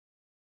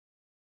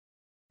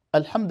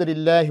الحمد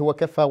لله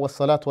وكفى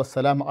والصلاة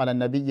والسلام على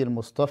النبي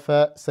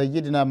المصطفى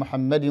سيدنا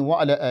محمد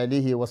وعلى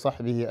آله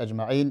وصحبه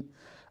أجمعين.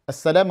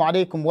 Assalamu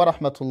alaikum wa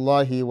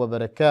rahmatullahi wa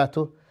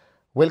barakatuh.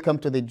 Welcome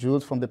to the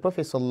Jews from the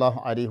Prophet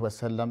sallallahu alaihi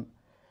wasallam.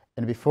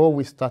 And before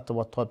we start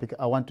our topic,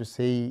 I want to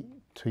say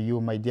to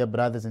you, my dear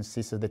brothers and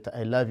sisters, that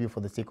I love you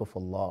for the sake of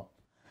Allah.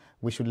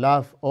 We should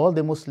love all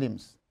the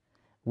Muslims.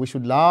 We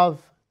should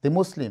love the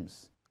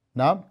Muslims.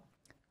 Now,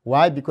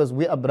 why? Because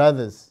we are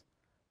brothers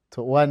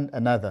to one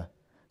another.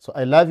 So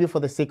I love you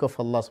for the sake of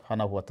Allah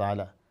subhanahu wa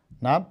ta'ala.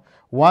 Now,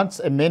 once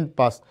a man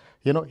passed,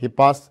 he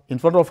passed in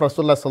front of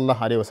Rasulullah sallallahu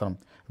alayhi wa sallam.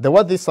 There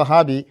was this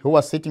Sahabi who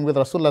was sitting with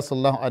Rasulullah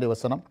sallallahu alayhi wa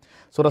sallam.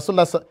 So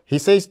Rasulullah, he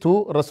says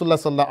to Rasulullah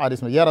sallallahu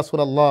alayhi wa sallam, Ya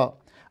Rasulullah,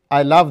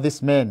 I love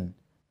this man.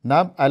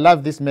 Now, I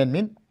love this man,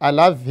 mean I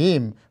love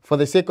him for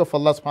the sake of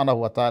Allah subhanahu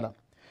wa ta'ala.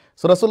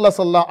 So Rasulullah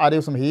sallallahu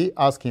alayhi wa sallam, he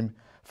asked him,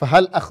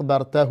 فَهَلْ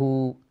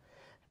أَخْبَرْتَهُ?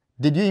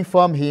 Did you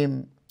inform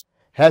him?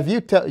 Did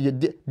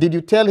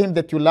you tell him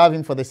that you love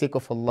him for the sake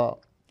of Allah?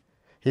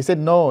 He said,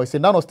 no. He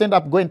said, no, stand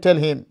up, go and tell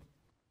him.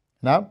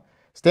 Now,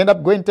 stand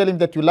up, go and tell him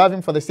that you love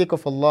him for the sake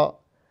of Allah.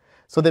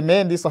 So the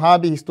man, this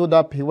Sahabi, he stood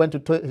up, he went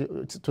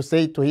to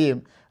say to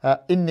him,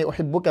 Inni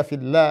uhibbuka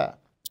fillah.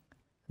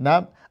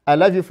 Now, I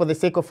love you for the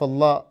sake of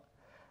Allah.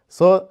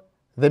 So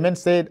the man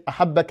said,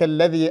 Ahabbaka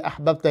alladhi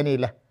ahbabtani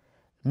lah.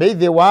 May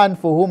the one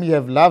for whom you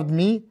have loved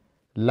me,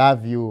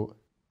 love you.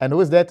 And who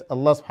is that?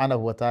 Allah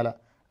subhanahu wa ta'ala.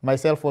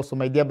 Myself also,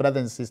 my dear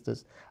brothers and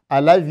sisters,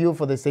 I love you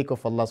for the sake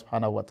of Allah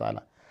subhanahu wa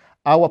ta'ala.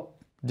 Our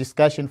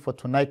discussion for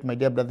tonight, my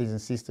dear brothers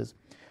and sisters,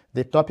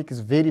 the topic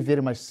is very,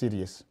 very much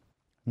serious.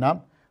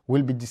 Now,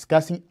 we'll be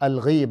discussing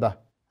al-ghiba.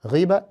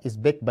 Ghiba is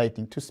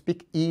backbiting, to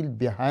speak ill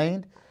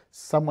behind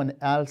someone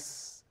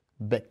else's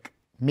back,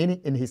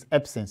 meaning in his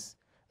absence.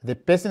 The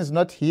person is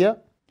not here,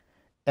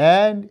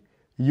 and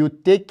you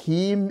take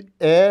him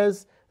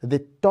as the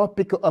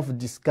topic of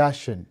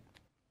discussion.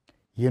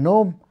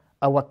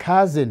 Our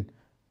cousin,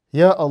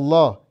 Ya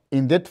Allah,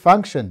 in that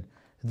function,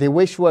 the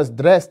way she was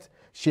dressed,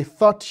 she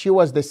thought she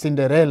was the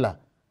Cinderella.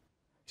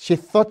 She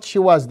thought she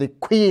was the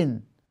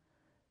queen.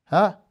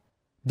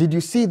 Did you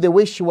see the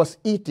way she was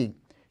eating?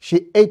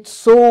 She ate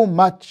so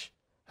much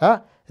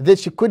that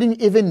she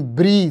couldn't even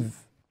breathe.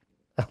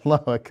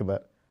 Allahu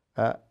Akbar.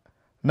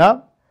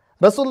 Now,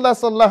 Rasulullah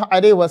sallallahu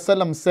alayhi wa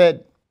sallam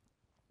said,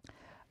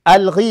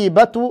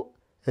 Al-ghibatu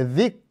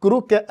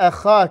dhikruka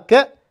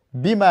akhaka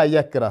bima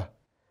yakrah.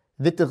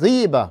 That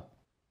ghiba,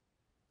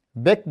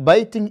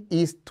 backbiting,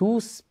 is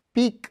to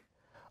speak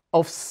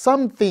of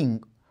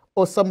something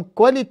or some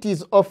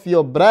qualities of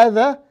your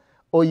brother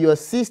or your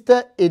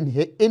sister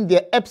in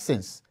their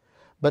absence,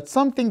 but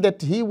something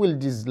that he will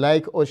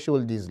dislike or she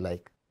will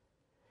dislike.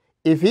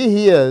 If he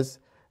hears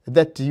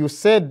that you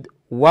said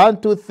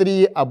 1, 2,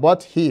 3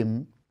 about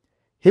him,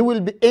 he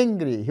will be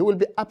angry, he will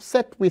be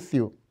upset with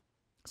you.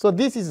 So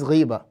this is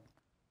ghiba.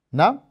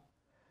 Now,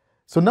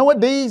 so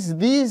nowadays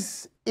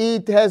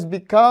it has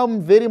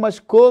become very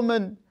much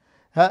common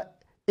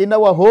in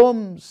our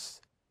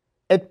homes,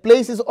 at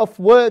places of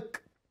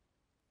work,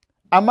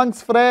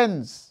 amongst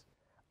friends,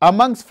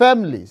 amongst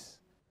families,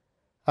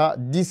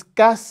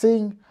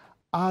 discussing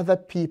other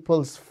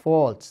people's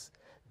faults,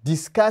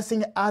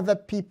 discussing other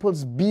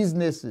people's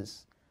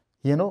businesses.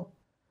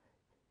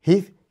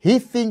 He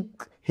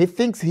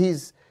thinks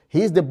he's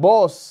the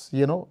boss.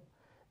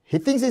 He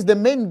thinks he's the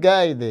main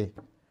guy there.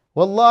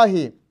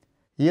 Wallahi,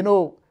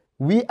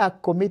 we are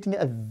committing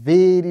a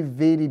very,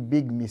 very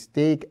big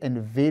mistake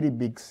and very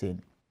big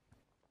sin.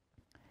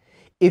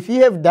 If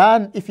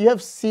you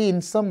have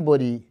seen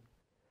somebody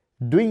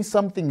doing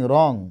something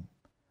wrong,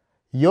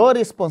 your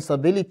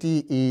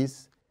responsibility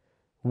is,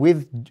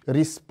 with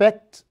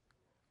respect,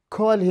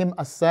 call him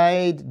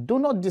aside. Do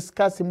not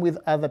discuss him with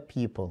other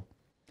people.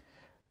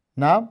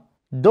 Now,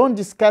 don't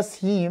discuss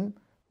him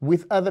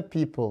with other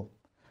people.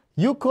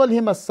 You call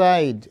him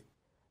aside.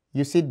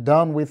 You sit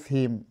down with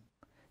him.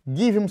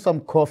 Give him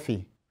some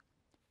coffee.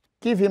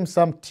 Give him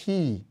some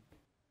tea.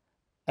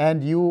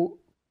 And you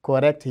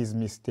correct his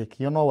mistake.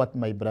 You know what,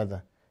 my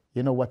brother?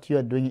 What you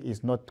are doing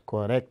is not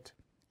correct.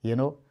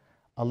 Allah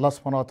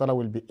subhanahu wa ta'ala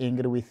will be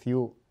angry with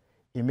you.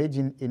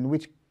 Imagine in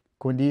which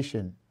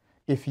condition.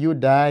 If you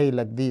die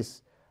like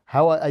this,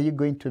 how are you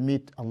going to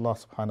meet Allah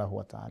subhanahu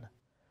wa ta'ala?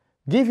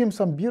 Give him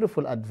some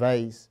beautiful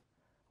advice.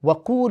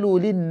 وَقُولُوا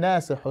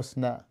لِلنَّاسِ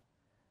حُسْنًا.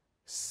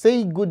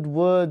 Say good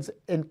words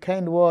and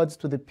kind words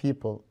to the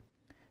people.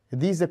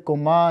 This is a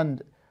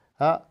command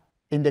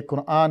in the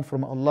Quran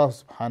from Allah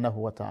subhanahu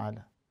wa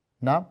ta'ala.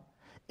 Now,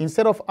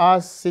 instead of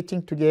us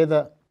sitting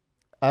together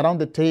around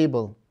the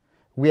table,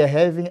 we are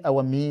having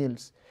our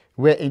meals,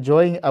 we are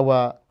enjoying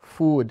our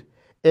food.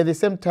 At the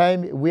same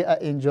time, we are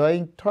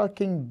enjoying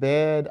talking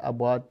bad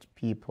about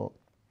people.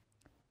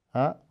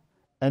 And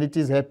it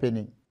is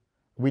happening.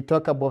 We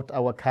talk about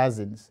our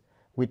cousins,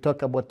 we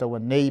talk about our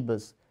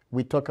neighbors,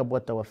 we talk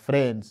about our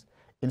friends.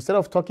 Instead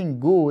of talking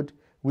good,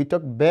 we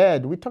talk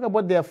bad, we talk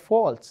about their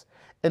faults.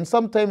 And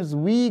sometimes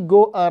we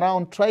go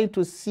around trying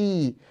to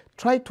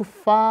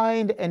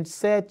find and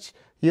search,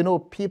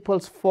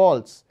 people's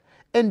faults.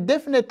 And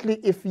definitely,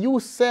 if you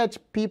search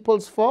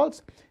people's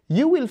faults,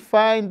 you will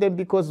find them,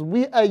 because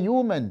we are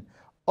human.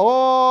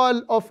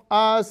 All of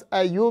us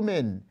are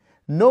human.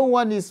 No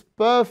one is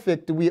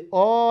perfect. We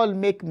all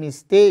make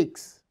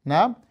mistakes.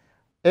 Now,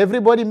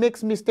 everybody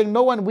makes mistakes.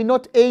 No one. We're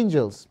not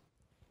angels.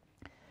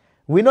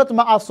 We're not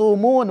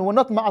ma'asumun. We're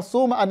not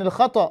ma'asuma anil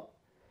khata.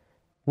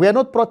 We are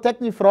not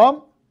protected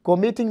from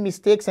committing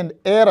mistakes and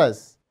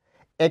errors,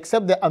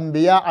 except the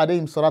Anbiya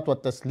alayhim salatu wa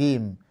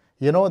taslim.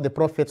 You know, the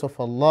prophets of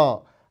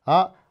Allah.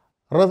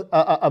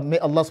 May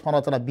Allah subhanahu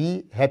wa ta'ala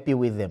be happy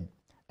with them.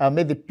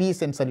 May the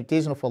peace and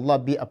salutation of Allah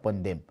be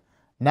upon them.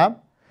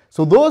 Now,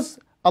 so those,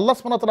 Allah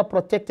subhanahu wa ta'ala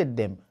protected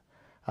them.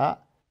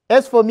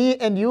 As for me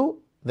and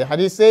you, the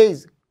hadith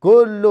says,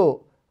 كل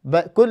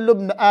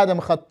ابن آدم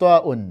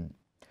خطاء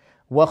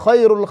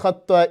وخير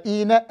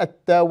الخطائين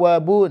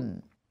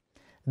التوابون.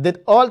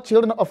 That all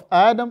children of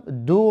Adam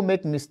do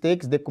make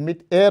mistakes, they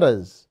commit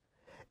errors.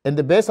 And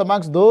the best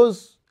amongst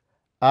those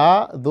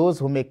are those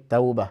who make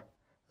tawbah,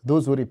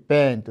 those who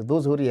repent,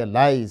 those who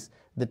realize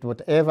that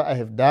whatever I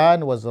have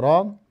done was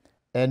wrong,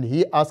 and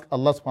he asks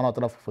Allah subhanahu wa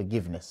ta'ala for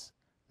forgiveness.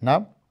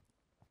 Now,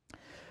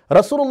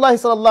 Rasulullah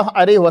sallallahu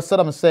alayhi wa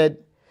sallam said,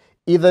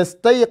 إذا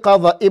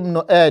استيقظ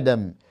ابن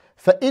آدم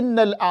فإن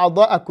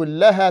الأعضاء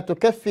كلها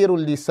تكفر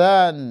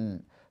اللسان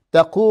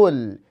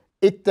تقول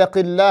اتق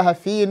الله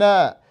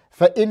فينا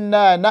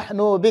فإنا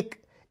نحن بك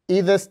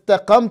إذا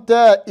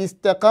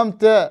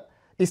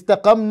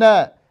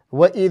استقمنا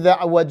وإذا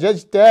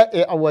اعوججت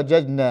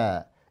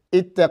اعوججنا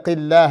اتق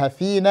الله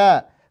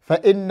فينا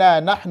فإنا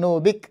نحن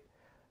بك.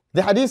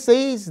 The hadith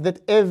says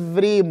that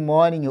every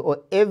morning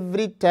or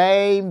every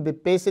time the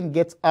person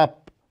gets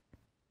up,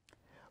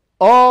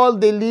 all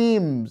the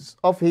limbs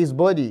of his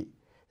body,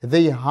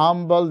 they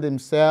humble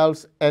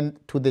themselves and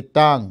to the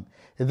tongue.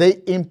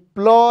 They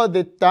implore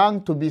the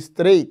tongue to be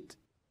straight.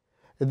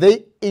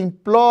 They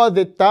implore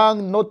the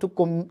tongue not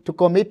to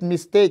commit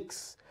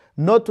mistakes,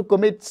 not to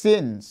commit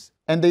sins.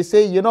 And they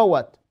say, you know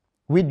what?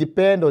 We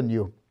depend on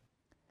you.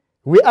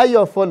 We are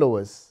your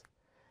followers.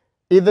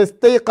 إذا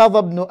استيقظ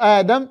ابن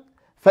آدم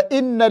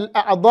فإن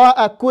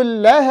الأعضاء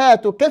كلها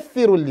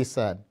تكفر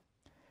اللسان.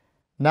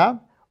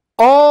 Now,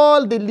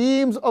 all the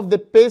limbs of the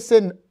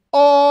person,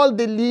 what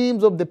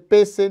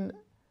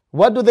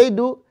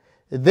do?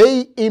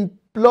 They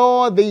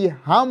implore, they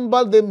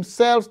humble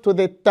themselves to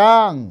the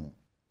tongue.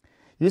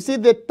 You see,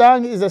 the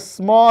tongue is a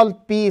small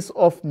piece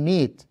of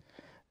meat,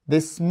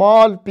 the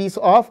small piece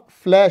of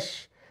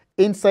flesh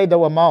inside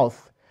our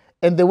mouth.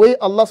 And the way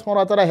Allah subhanahu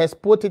wa ta'ala has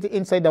put it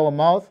inside our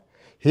mouth,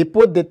 He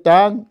put the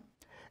tongue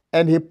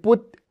and He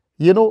put,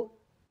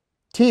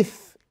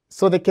 teeth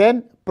so they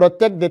can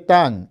protect the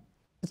tongue.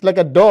 It's like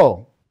a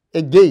door,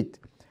 a gate.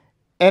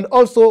 And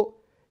also,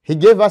 He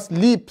gave us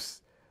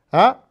lips.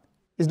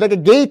 It's like a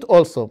gate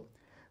also.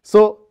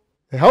 So,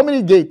 how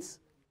many gates?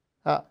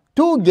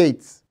 2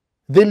 gates.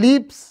 The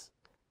lips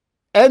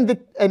and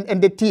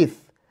the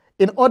teeth,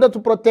 in order to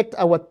protect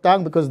our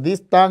tongue, because this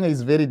tongue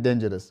is very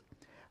dangerous.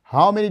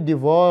 How many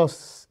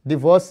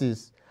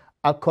divorces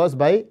are caused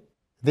by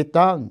the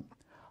tongue?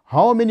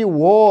 How many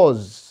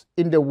wars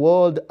in the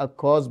world are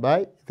caused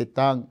by the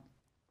tongue?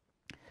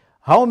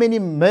 How many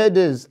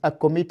murders are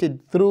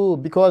committed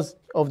because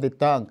of the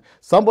tongue?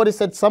 Somebody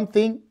said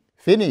something,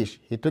 finish.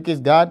 He took his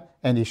gun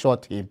and he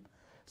shot him.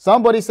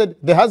 Somebody said,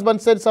 the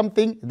husband said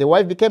something, the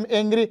wife became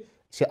angry,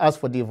 she asked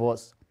for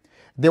divorce.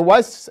 The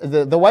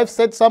wife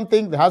said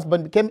something, the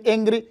husband became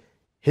angry,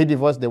 he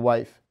divorced the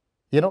wife.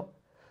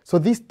 So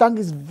this tongue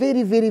is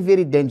very, very,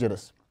 very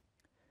dangerous.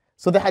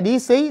 So the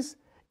hadith says,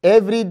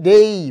 every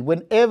day,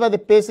 whenever the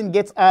person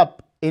gets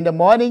up in the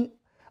morning,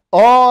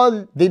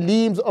 all the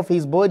limbs of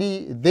his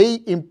body, they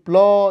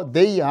implore,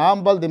 they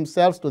humble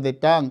themselves to the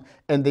tongue,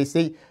 and they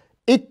say,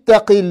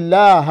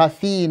 ittaqillaha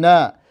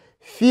fina,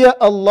 fear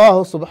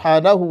Allah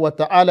subhanahu wa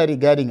ta'ala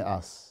regarding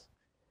us.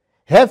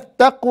 Have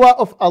taqwa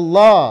of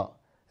Allah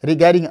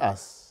regarding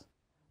us.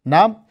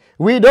 Now,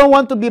 we don't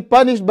want to be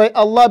punished by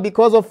Allah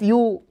because of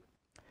you.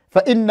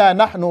 فَإِنَّا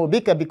نَحْنُ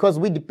بِكَ, because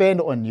we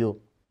depend on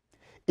you.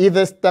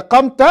 إِذَا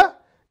اسْتَقَمْتَ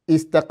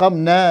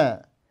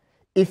اسْتَقَمْنَا.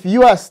 If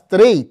you are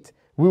straight,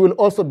 we will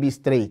also be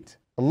straight.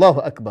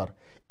 Allahu Akbar.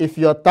 If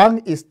your tongue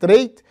is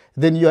straight,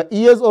 then your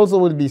ears also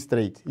will be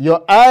straight.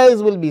 Your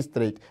eyes will be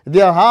straight.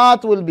 Your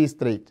heart will be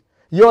straight.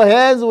 Your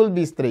hands will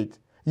be straight.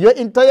 Your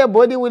entire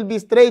body will be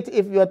straight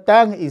if your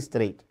tongue is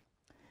straight.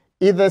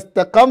 إِذَا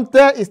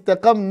اسْتَقَمْتَ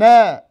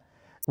اسْتَقَمْنَا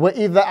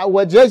وَإِذَا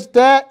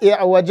اعْوَجَجْتَ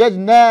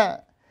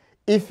اعْوَجَجْنَا.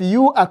 If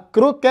you are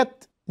crooked,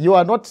 you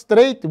are not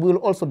straight, we will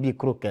also be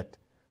crooked.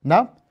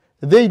 Now,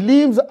 the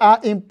limbs are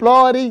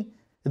imploring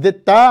the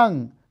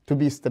tongue to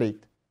be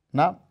straight.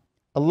 Now,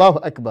 Allahu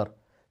Akbar.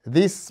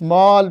 This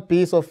small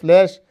piece of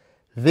flesh,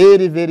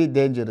 very, very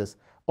dangerous.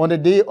 On the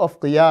day of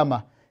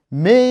Qiyamah,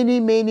 many,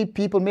 many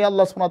people, may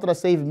Allah subhanahu wa ta'ala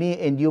save me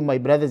and you, my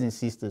brothers and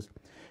sisters.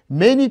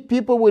 Many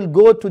people will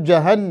go to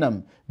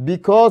Jahannam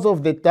because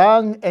of the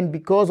tongue and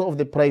because of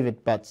the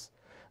private parts.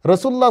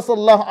 Rasulullah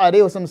sallallahu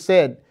alayhi wa sallam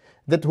said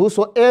that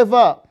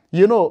whosoever,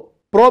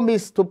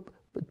 promise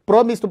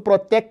to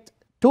protect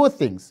 2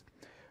 things.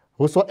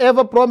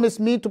 Whosoever promised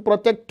me to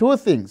protect two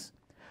things,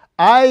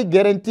 I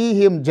guarantee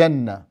him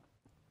Jannah.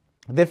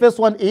 The first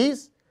one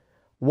is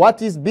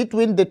what is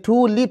between the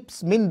two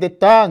lips, mean the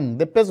tongue.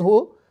 The person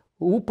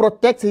who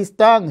protects his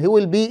tongue, he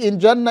will be in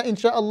Jannah,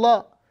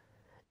 inshaAllah.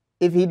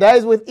 If he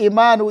dies with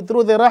Iman,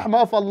 through the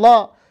rahmah of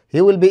Allah,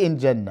 he will be in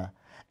Jannah.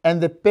 And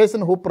the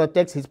person who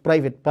protects his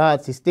private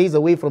parts, he stays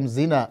away from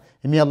zina.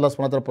 May Allah subhanahu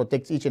wa ta'ala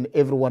protect each and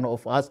every one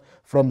of us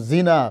from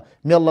zina.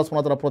 May Allah subhanahu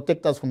wa ta'ala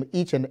protect us from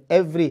each and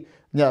every,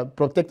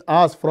 protect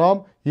us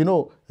from,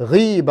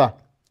 ghiba.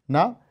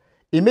 Now,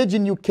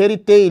 imagine you carry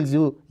tales,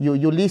 you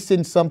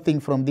listen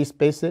something from this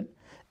person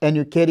and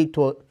you carry it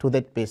to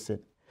that person.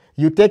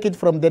 You take it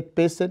from that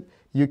person,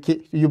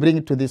 you bring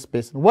it to this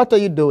person. What are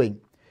you doing?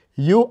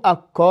 You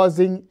are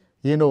causing,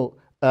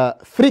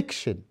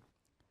 friction.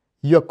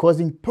 You are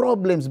causing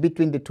problems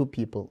between the two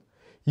people.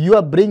 You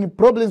are bringing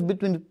problems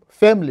between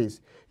families.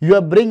 You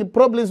are bringing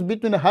problems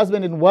between a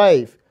husband and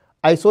wife.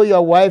 I saw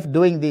your wife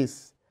doing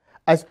this.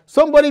 As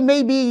somebody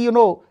maybe,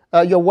 your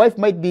wife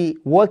might be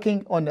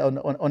walking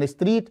on a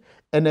street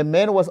and a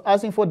man was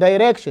asking for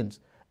directions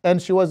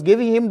and she was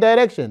giving him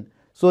direction.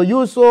 So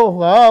you saw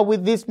her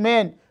with this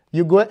man.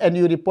 You go and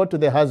you report to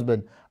the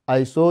husband,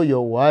 I saw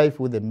your wife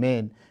with a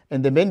man.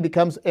 And the man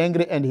becomes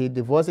angry and he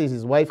divorces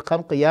his wife.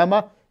 Come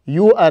Qiyamah,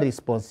 you are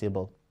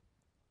responsible.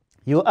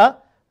 You are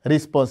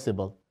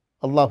responsible.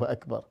 Allahu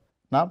Akbar.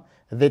 Now,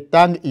 the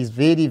tongue is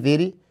very,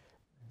 very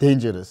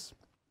dangerous.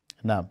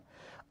 Now,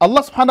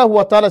 Allah subhanahu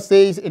wa ta'ala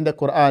says in the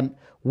Quran,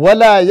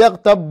 وَلَا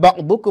يَغْتَبْ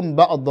بَعْضُكُمْ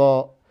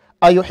بَعْضًا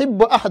أَيُحِبُّ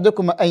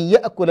أَحَدُكُمْ أَنْ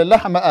يَأْكُلَ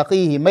لَحْمَ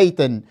أَخِيهِ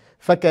مَيْتًا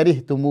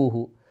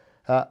فَكَرِهْتُمُوهُ.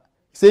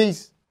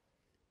 Says,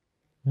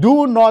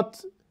 do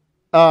not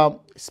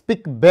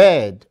speak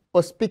bad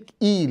or speak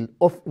ill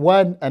of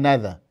one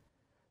another.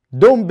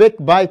 Don't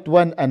backbite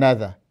one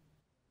another.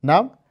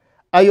 Now,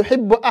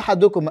 أَيُحِبُّ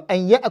أَحَدُكُمْ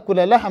أَنْ يَأْكُلَ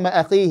لَحْمَ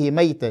أَخِيهِ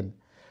مَيْتًا.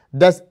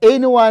 Does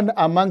anyone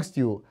amongst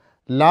you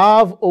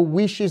love or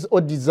wishes or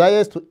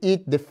desires to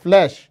eat the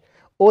flesh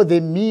or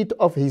the meat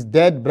of his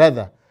dead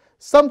brother?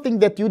 Something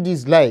that you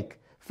dislike.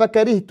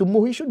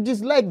 فَكَرِهْتُمُوهُ. You should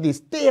dislike this.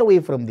 Stay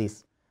away from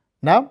this.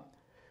 Now,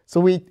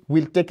 so we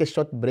will take a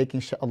short break,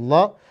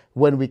 inshallah.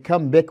 When we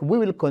come back, we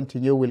will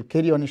continue. We'll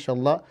carry on,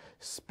 inshallah,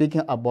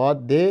 speaking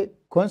about the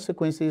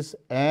consequences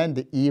and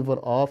the evil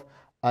of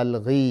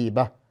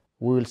al-ghibah.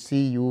 We will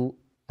see you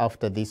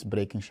after this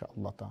break,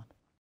 inshallah.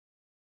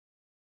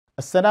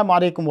 Assalamu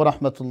alaikum wa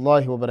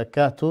rahmatullahi wa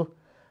barakatuh.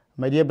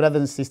 My dear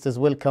brothers and sisters,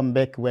 welcome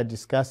back. We're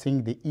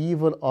discussing the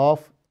evil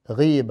of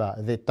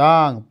ghibah, the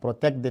tongue.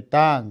 Protect the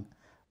tongue.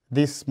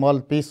 This small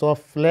piece of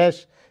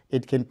flesh,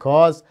 it can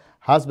cause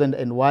husband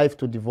and wife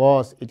to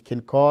divorce. It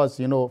can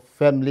cause,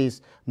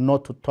 families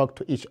not to talk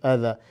to each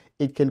other.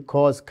 It can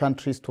cause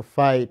countries to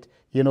fight.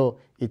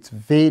 It's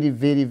very,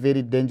 very,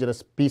 very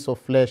dangerous piece of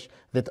flesh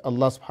that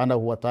Allah subhanahu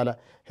wa ta'ala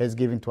has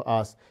given to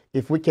us.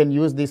 If we can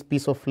use this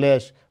piece of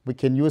flesh, we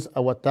can use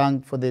our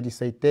tongue for the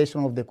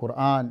recitation of the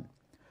Quran.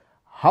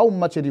 How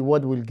much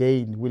reward we'll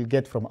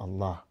get from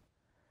Allah.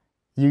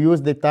 You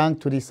use the tongue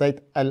to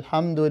recite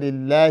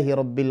Alhamdulillahi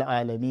Rabbil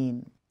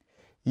Alameen,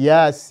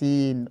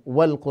 Yasin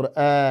wal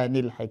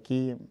Qur'anil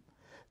Hakim,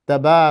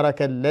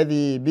 Tabaraka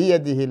alladhi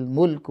biyadihi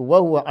al-mulk wa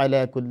huwa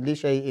ala kulli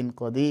shay'in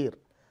qadir.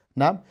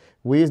 Now,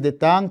 we use the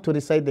tongue to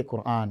recite the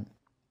Quran.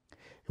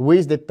 We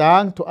use the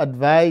tongue to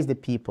advise the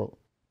people.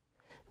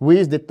 We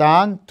use the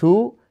tongue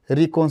to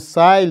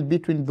reconcile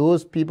between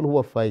those people who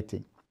are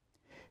fighting.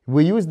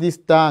 We use this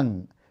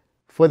tongue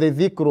for the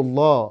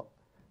dhikrullah,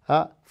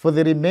 for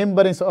the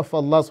remembrance of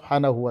Allah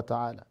subhanahu wa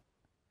ta'ala.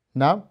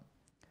 Now,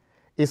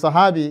 a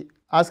sahabi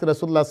asked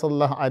Rasulullah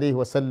sallallahu alayhi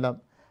wa sallam,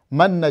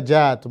 man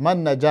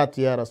najat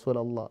ya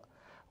Rasulullah.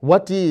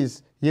 What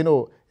is,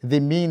 the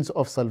means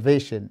of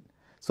salvation?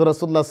 So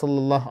Rasulullah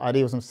sallallahu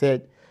alayhi wa sallam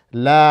said,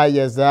 La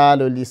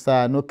yazalu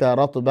lisanuka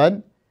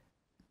ratban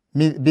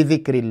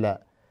bidhikrillah.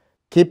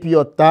 Keep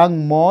your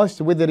tongue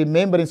moist with the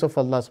remembrance of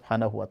Allah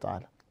subhanahu wa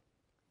ta'ala.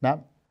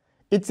 Now,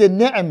 it's a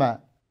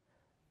ni'mah.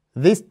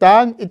 This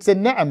tongue, it's a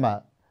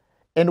ni'mah.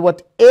 And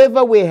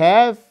whatever we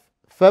have,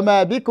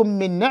 فَمَا بِكُم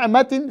مِّن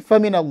نِعْمَةٍ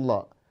فَمِنَ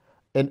اللَّهِ.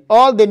 And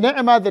all the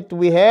ni'mah that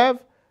we have,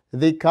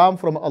 they come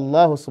from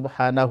Allah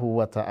subhanahu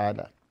wa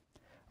ta'ala.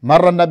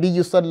 مر النبي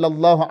صلى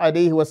الله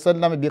عليه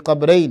وسلم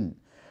بقبرين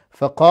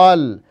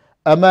فقال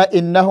أما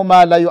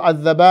إنهما لا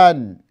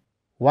يعذبان.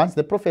 Once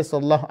the Prophet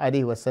sallallahu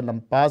alaihi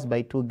wasallam passed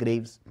by two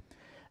graves,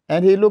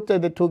 and he looked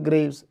at the two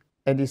graves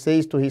and he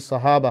says to his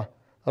Sahaba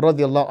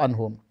radiallahu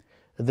anhum,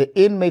 the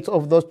inmates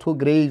of those two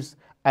graves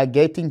are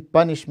getting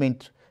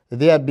punishment.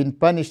 They have been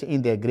punished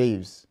in their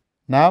graves.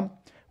 Now,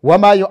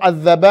 وَمَا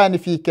يُعَذَّبَانِ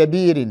فِي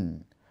كَبِيرٍ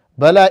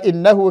بَلَا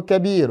إِنَّهُ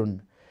كَبِيرٌ.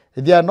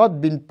 They are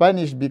not being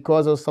punished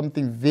because of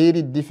something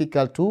very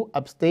difficult to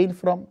abstain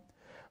from,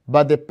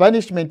 but the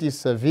punishment is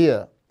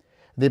severe.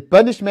 The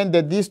punishment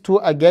that these two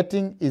are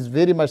getting is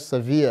very much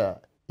severe,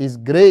 is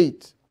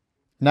great.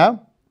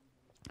 Now,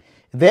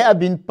 they are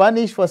being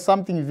punished for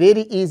something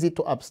very easy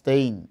to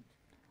abstain.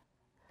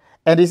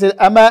 And he said,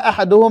 أَمَّا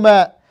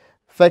أَحَدُهُمَا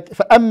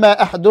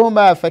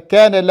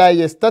فَكَانَ لَا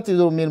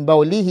يَسْتَتِرُ مِنْ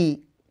بَوْلِهِ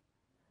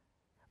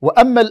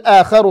وَأَمَّا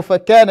الْآخَرُ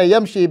فَكَانَ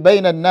يَمْشِي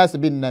بَيْنَ النَّاسِ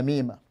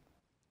بِالنَّمِيمَةِ.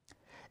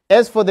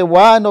 As for the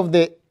one of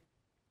the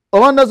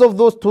owners of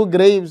those two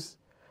graves,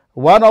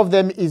 one of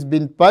them is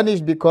being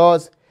punished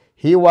because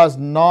he was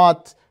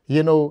not,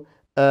 he was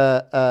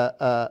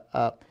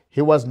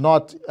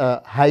not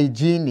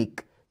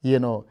hygienic,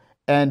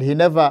 and he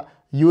never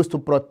used to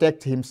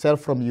protect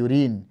himself from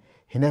urine.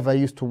 He never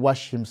used to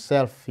wash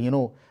himself,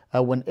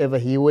 whenever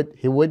he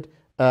would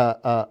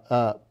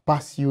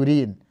pass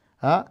urine.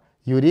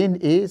 Urine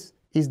is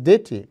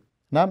dirty.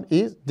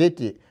 Is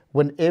dirty.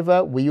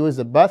 Whenever we use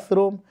a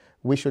bathroom,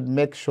 we should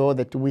make sure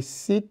that we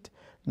sit.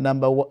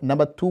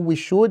 Number two, we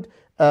should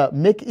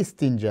make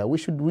istinja. We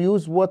should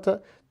use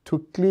water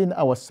to clean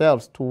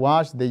ourselves, to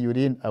wash the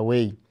urine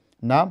away.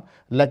 Now,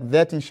 like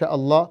that,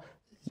 inshallah,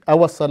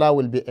 our salah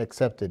will be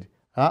accepted.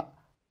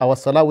 Our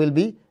salah will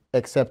be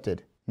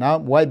accepted. Now,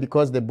 why?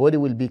 Because the body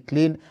will be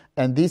clean,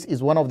 and this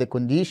is one of the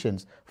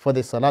conditions for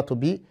the salah to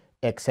be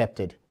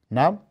accepted.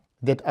 Now,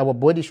 that our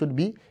body should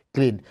be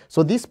clean.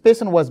 So this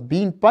person was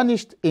being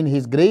punished in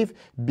his grave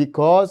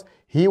because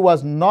he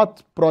was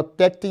not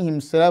protecting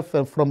himself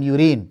from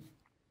urine.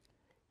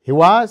 He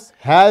was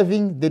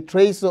having the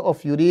traces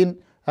of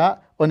urine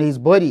on his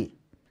body.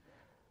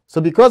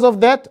 So because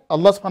of that,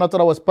 Allah subhanahu wa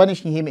ta'ala was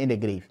punishing him in the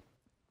grave.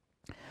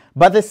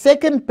 But the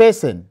second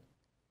person,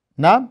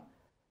 now,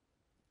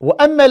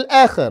 وَأَمَّا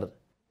الْآخَرِ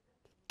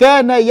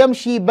كَانَ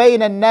يَمْشِي بَيْنَ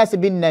النَّاسِ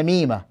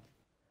بِالنَّمِيمَةِ.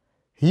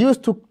 He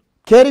used to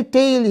carry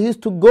tales. He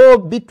used to go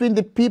between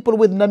the people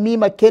with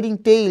namima, carrying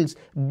tales,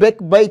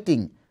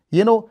 backbiting,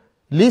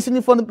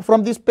 listening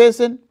from this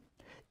person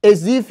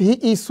as if he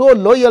is so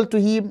loyal to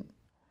him,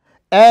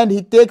 and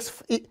he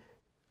takes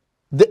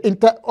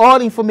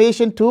all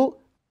information to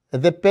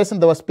the person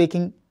that was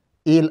speaking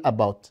ill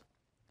about.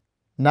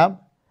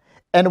 Now,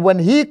 and when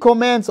he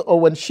comments or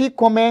when she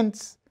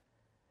comments,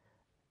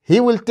 he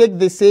will take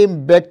the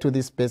same back to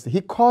this person.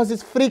 He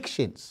causes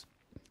frictions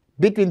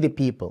between the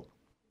people.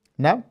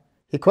 Now,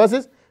 he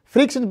causes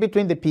frictions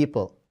between the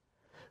people.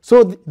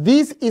 So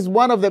this is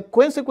one of the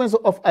consequences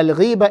of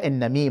al-ghiba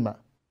and namima.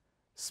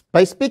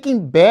 By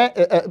speaking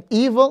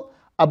evil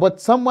about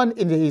someone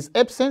in his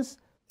absence,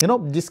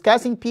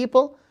 discussing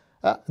people,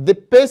 the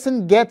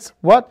person gets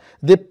what?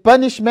 The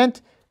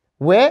punishment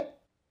where?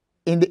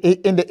 In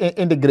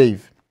the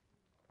grave.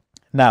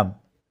 Now,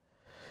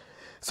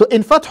 so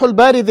in Fathul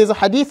Bari there's a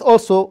hadith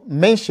also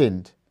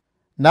mentioned.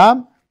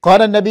 Now,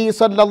 قال النبي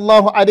صلى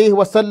الله عليه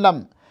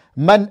وسلم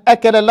من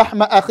أكل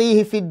لحم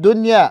أخيه في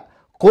الدنيا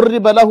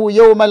قرب له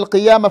يوم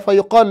القيامة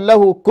فيقال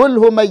له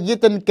كله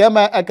ميتا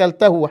كما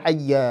أكلته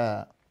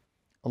حيا.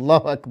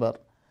 Allahu Akbar.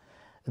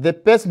 The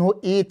person who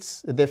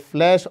eats the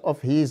flesh of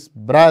his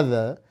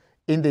brother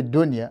in the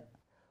dunya,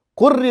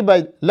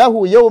 قرب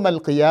له يوم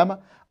القيامة,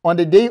 on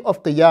the day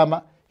of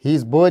Qiyamah,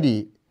 his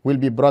body will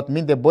be brought,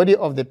 mean the body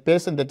of the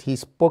person that he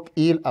spoke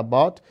ill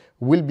about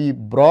will be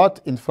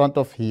brought in front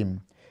of him,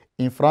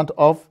 in front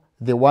of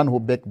the one who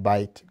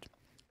backbited,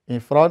 in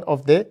front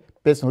of the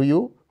person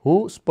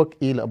who spoke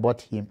ill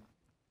about him.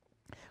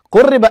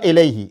 قرب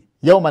إليه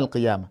يوم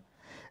القيامة.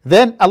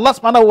 Then Allah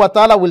subhanahu wa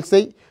ta'ala will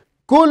say,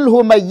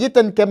 كله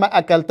ميتا كما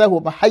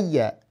أكلته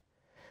محيا.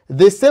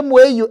 The same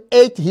way you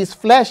ate his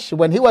flesh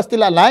when he was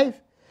still alive,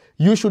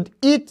 you should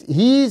eat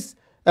his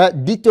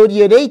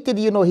deteriorated,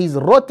 his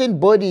rotten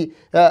body,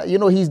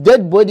 his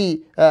dead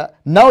body,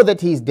 now that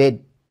he is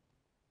dead.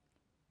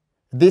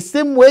 The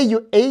same way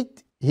you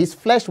ate his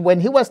flesh when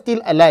he was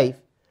still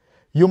alive,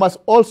 you must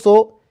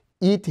also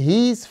eat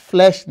his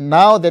flesh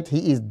now that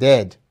he is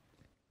dead.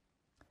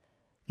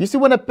 You see,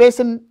 when a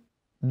person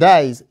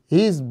dies,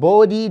 his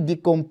body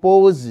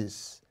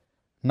decomposes.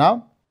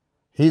 Now,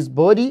 his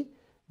body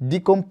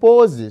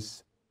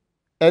decomposes,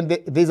 and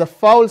there's a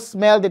foul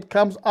smell that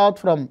comes out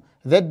from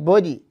that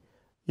body.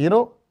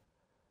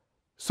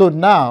 So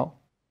now,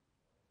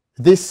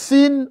 the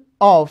sin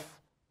of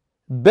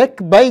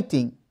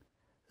backbiting,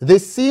 the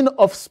sin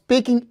of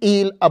speaking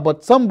ill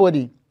about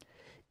somebody,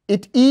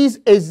 it is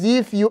as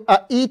if you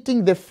are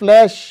eating the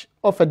flesh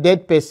of a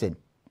dead person.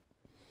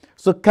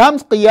 So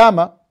comes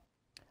Qiyamah,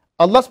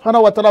 Allah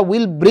subhanahu wa ta'ala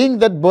will bring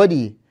that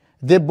body,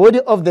 the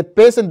body of the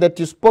person that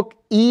you spoke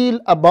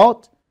ill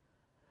about.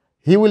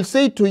 He will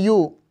say to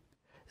you,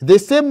 the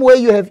same way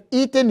you have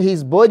eaten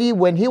his body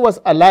when he was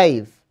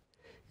alive,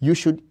 you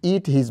should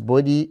eat his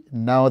body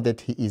now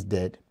that he is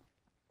dead.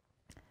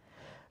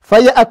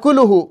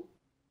 فَيَأْكُلُهُ.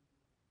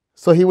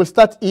 So he will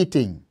start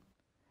eating.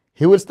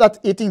 He will start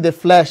eating the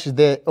flesh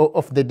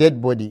of the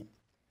dead body.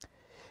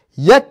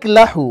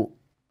 يَكْلَحُ.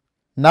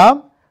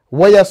 Now,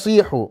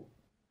 وَيَصِيحُ.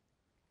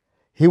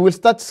 He will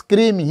start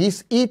screaming.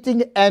 He's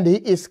eating and he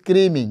is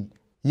screaming.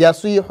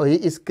 يَصِيحُ. He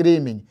is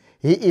screaming.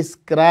 He is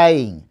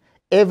crying.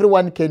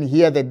 Everyone can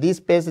hear that this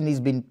person is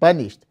being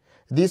punished.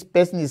 This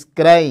person is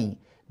crying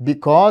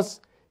because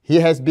he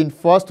has been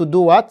forced to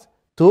do what?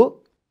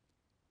 To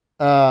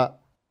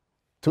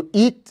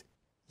eat,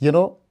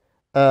 the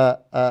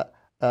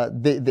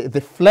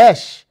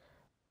flesh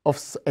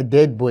of a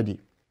dead body.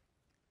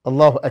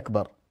 Allahu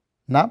Akbar.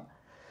 Now,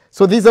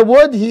 so there's a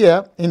word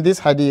here in this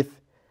hadith,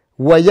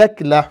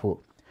 وَيَكْلَحُ.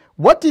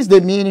 What is the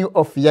meaning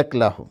of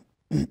يكله?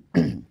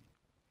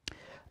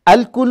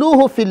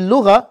 الكلوه في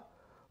اللغة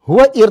هو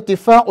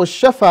ارتفاع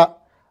الشفة،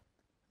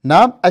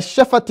 نعم،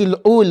 الشفة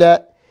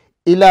الأولى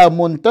إلى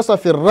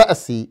منتصف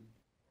الرأس،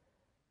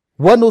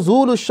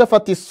 ونزول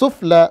الشفة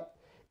السفلى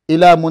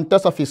إلى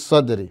منتصف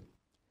الصدر.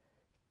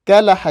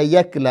 كلح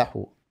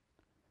يكلح.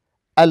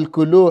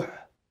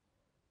 الكلوح.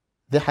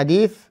 The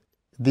hadith,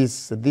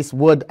 this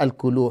word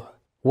الكلوح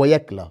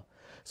ويكله.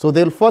 So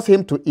they'll force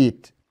him to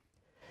eat.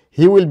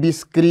 He will be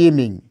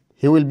screaming.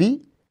 He will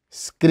be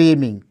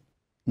screaming.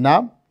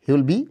 Now, he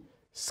will be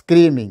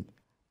screaming.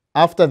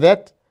 After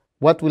that,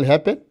 what will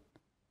happen?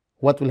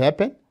 What will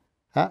happen?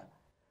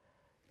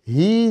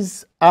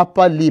 His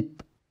upper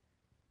lip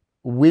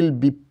will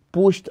be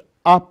pushed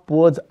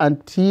upwards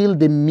until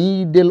the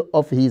middle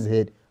of his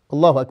head.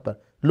 Allahu Akbar.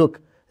 Look,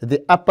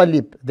 the upper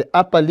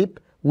lip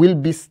will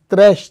be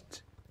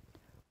stretched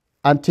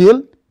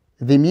until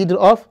the middle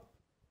of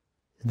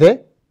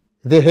the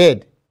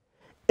head.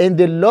 And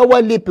the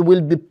lower lip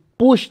will be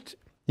pushed,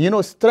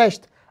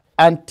 stretched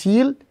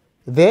until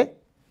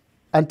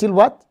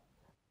what?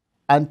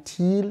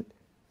 Until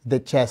the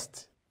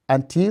chest.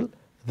 Until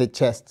the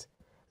chest.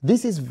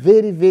 This is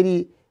very,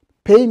 very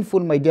painful,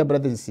 my dear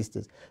brothers and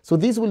sisters. So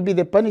this will be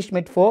the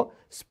punishment for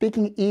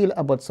speaking ill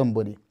about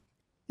somebody.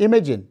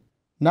 Imagine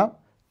now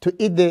to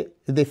eat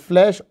the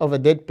flesh of a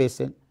dead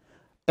person,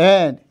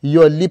 and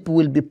your lip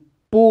will be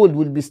pulled,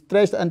 will be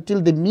stretched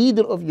until the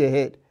middle of your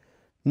head.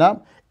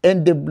 Now,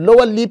 and the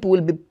lower lip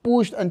will be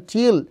pushed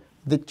until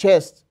the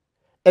chest.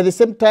 At the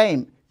same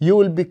time, you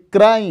will be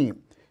crying,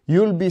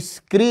 you will be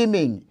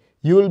screaming,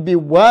 you will be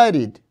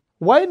worried.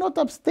 Why not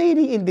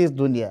abstaining in this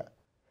dunya?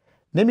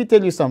 Let me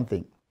tell you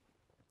something.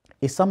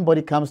 If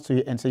somebody comes to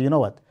you and says, you know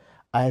what,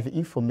 I have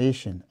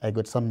information, I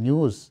got some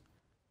news,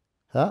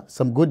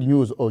 some good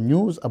news or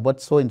news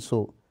about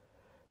so-and-so,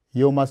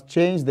 you must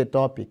change the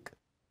topic.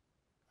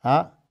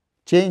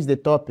 Change the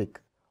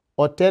topic,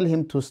 or tell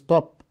him to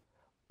stop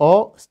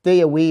or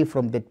stay away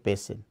from that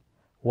person.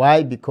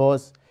 Why?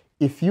 Because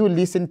if you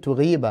listen to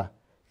riba,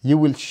 you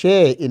will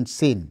share in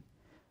sin.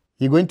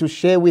 You're going to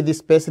share with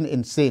this person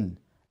in sin.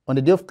 On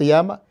the day of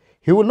Qiyamah,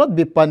 he will not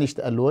be punished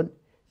alone,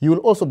 you will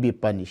also be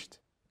punished.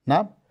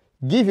 Now,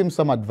 give him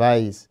some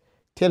advice.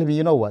 Tell him,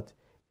 you know what,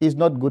 it's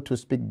not good to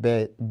speak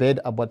bad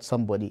about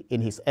somebody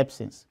in his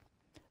absence.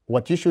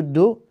 What you should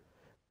do,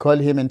 call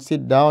him and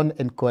sit down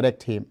and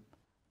correct him.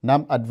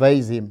 Now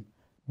advise him,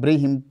 bring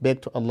him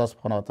back to Allah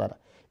subhanahu wa ta'ala.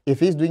 If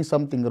he's doing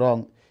something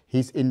wrong,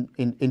 he's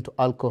into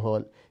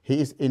alcohol, he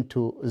is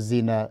into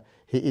zina,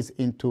 he is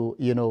into,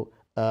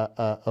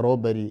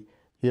 robbery,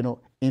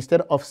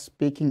 instead of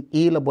speaking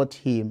ill about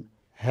him,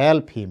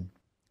 help him.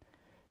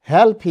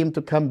 Help him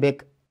to come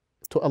back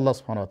to Allah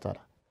subhanahu wa ta'ala.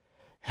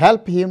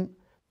 Help him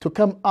to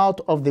come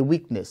out of the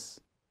weakness.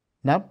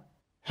 Now,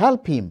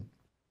 help him.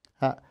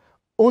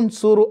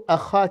 Unsuru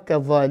akhaka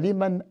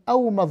zaliman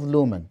aw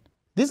mazluman.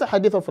 This is a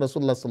hadith of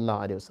Rasulullah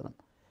sallallahu alayhi wa sallam.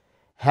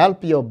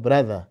 Help your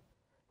brother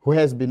who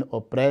has been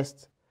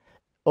oppressed,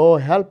 or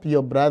help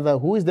your brother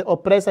who is the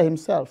oppressor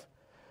himself.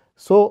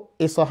 So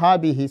a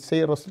Sahabi, he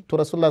said to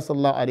Rasulullah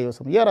sallallahu alayhi wa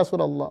sallam, Ya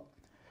Rasulullah,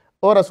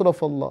 O Rasul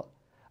of Allah,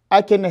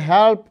 I can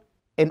help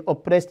an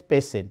oppressed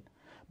person,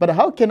 but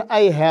how can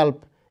I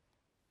help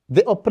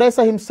the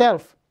oppressor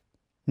himself?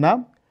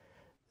 Now,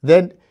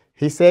 then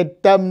he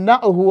said,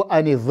 Tamna'uhu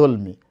ani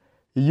dhulmi.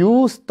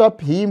 You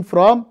stop him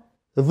from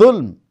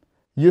dhulm.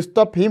 You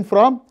stop him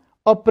from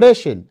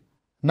oppression.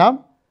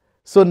 Now,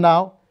 so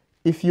now,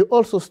 if you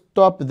also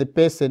stop the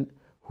person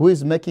who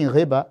is making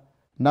riba,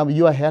 now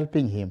you are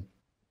helping him.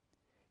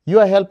 You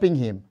are helping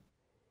him.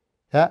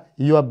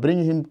 You are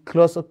bringing him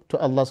closer to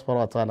Allah subhanahu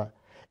wa ta'ala.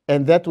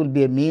 And that will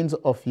be a means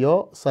of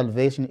your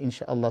salvation,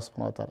 inshaAllah subhanahu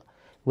wa ta'ala.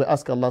 We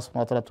ask Allah subhanahu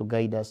wa ta'ala to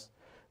guide us.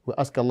 We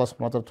ask Allah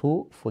subhanahu wa ta'ala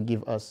to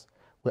forgive us.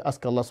 We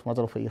ask Allah subhanahu wa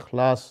ta'ala for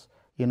ikhlas,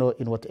 in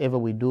whatever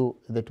we do,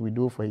 that we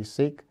do for His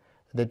sake,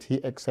 that He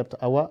accept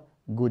our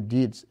good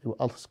deeds. We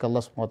ask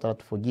Allah subhanahu wa ta'ala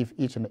to forgive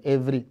each and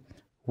every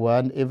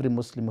one, every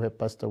Muslim who have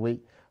passed away.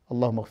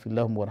 Allahumma ighfir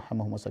lahum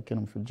warhamhum wa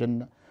sakinhum fil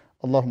jannah.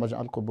 Allahumma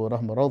ij'al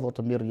quburahum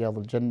rawdatan min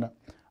riyadil jannah.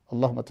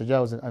 Allahumma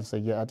tajawaz an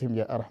sayyi'atihim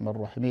ya arhamar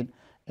rahimin.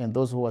 And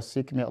those who are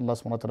sick, may Allah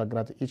subhanahu wa ta'ala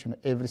grant each and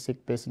every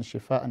sick person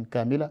shifa and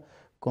kamila,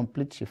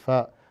 complete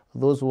shifa.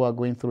 Those who are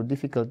going through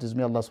difficulties,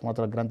 may Allah subhanahu wa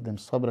ta'ala grant them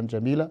sabran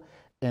jamila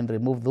and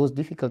remove those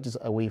difficulties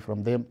away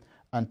from them.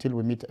 Until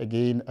we meet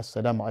again,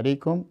 Assalamu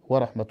alaikum wa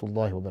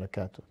rahmatullahi wa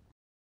barakatuh.